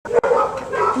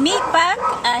Meet Buck.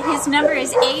 His number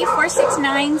is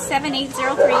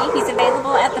A4697803. He's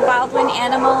available at the Baldwin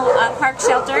Park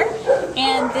Shelter.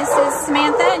 And this is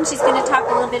Samantha, and she's going to talk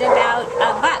a little bit about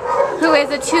Buck, who is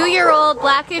a 2-year-old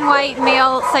black and white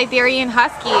male Siberian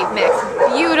Husky mix.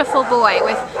 Beautiful boy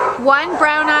with one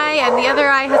brown eye and the other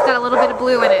eye has got a little bit of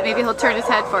blue in it. Maybe he'll turn his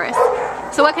head for us.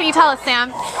 So what can you tell us,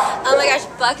 Sam? Oh my gosh,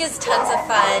 Buck is tons of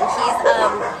fun.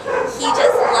 He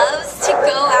just loves to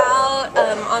go out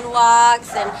on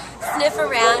walks and sniff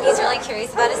around. He's really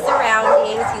curious about his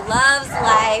surroundings. He loves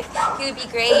life. He would be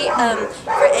great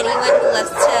for anyone who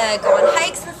loves to go on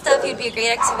hikes and stuff. He would be a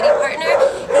great activity partner.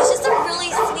 He's just a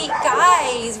really sweet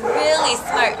guy. He's really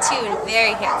smart too and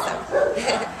very handsome.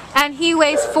 And he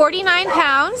weighs 49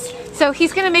 pounds, so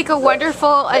he's going to make a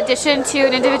wonderful addition to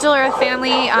an individual or a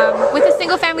family with a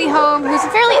single family home who's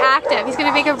fairly active. He's going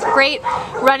to make a great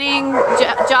running,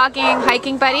 jogging,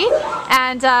 hiking buddy,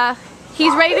 and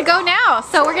he's ready to go now,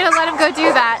 so we're going to let him go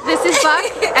do that. This is Buck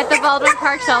at the Baldwin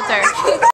Park Shelter.